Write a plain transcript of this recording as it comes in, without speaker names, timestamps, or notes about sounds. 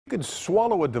You could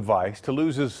swallow a device to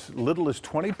lose as little as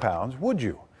 20 pounds, would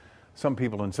you? Some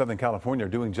people in Southern California are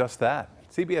doing just that.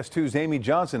 CBS 2's Amy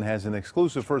Johnson has an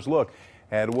exclusive first look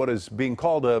at what is being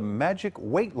called a magic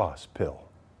weight loss pill.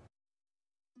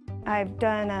 I've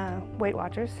done Weight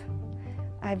Watchers.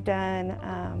 I've done,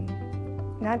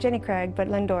 not Jenny Craig, but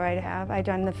Lindor I have. I've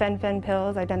done the Fen-Phen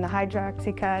pills. I've done the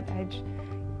Hydroxycut.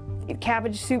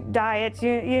 Cabbage soup diets,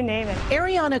 you name it.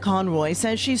 Ariana Conroy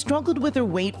says she struggled with her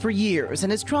weight for years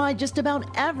and has tried just about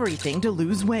everything to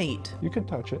lose weight. You can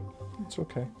touch it. It's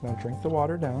okay. Now drink the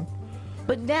water down.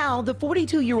 But now the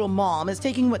 42-year-old mom is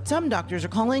taking what some doctors are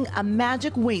calling a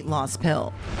magic weight loss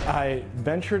pill. I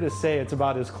venture to say it's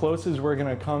about as close as we're going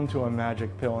to come to a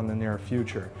magic pill in the near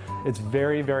future. It's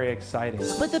very, very exciting.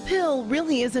 But the pill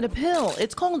really isn't a pill.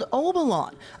 It's called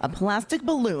Obalon, a plastic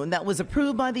balloon that was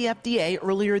approved by the FDA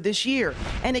earlier this year.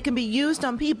 And it can be used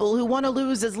on people who want to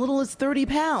lose as little as 30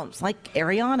 pounds, like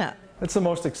Ariana. That's the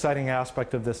most exciting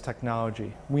aspect of this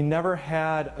technology. We never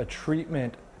had a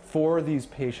treatment for these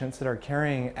patients that are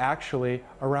carrying actually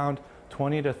around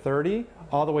 20 to 30,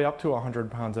 all the way up to 100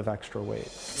 pounds of extra weight.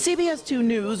 CBS 2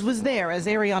 News was there as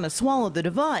Ariana swallowed the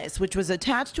device, which was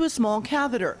attached to a small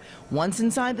catheter. Once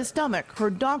inside the stomach, her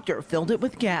doctor filled it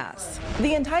with gas.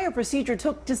 The entire procedure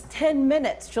took just 10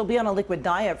 minutes. She'll be on a liquid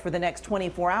diet for the next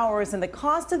 24 hours, and the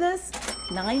cost of this,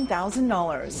 $9,000.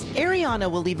 Ariana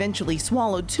will eventually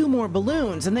swallow 2 more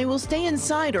balloons, and they will stay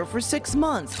inside her for 6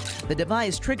 months. The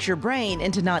device tricks your brain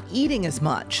into not eating as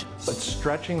much. It's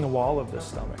stretching the wall of the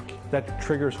stomach. That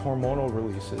triggers hormonal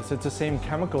releases. It's the same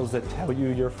chemicals that tell you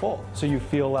you're full, so you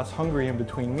feel less hungry in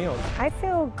between meals. I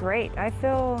feel great. I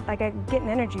feel like I'm getting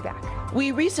energy back.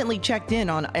 We recently checked in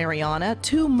on Ariana.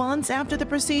 2 months after the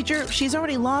procedure, she's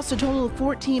already lost a total of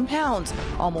 14 pounds,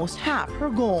 almost half her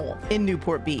goal. In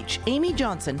Newport Beach, Amy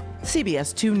Johnson,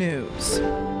 CBS 2 News.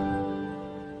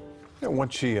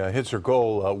 Once she hits her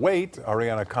goal weight,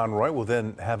 Ariana Conroy will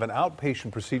then have an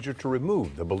outpatient procedure to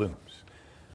remove the balloons.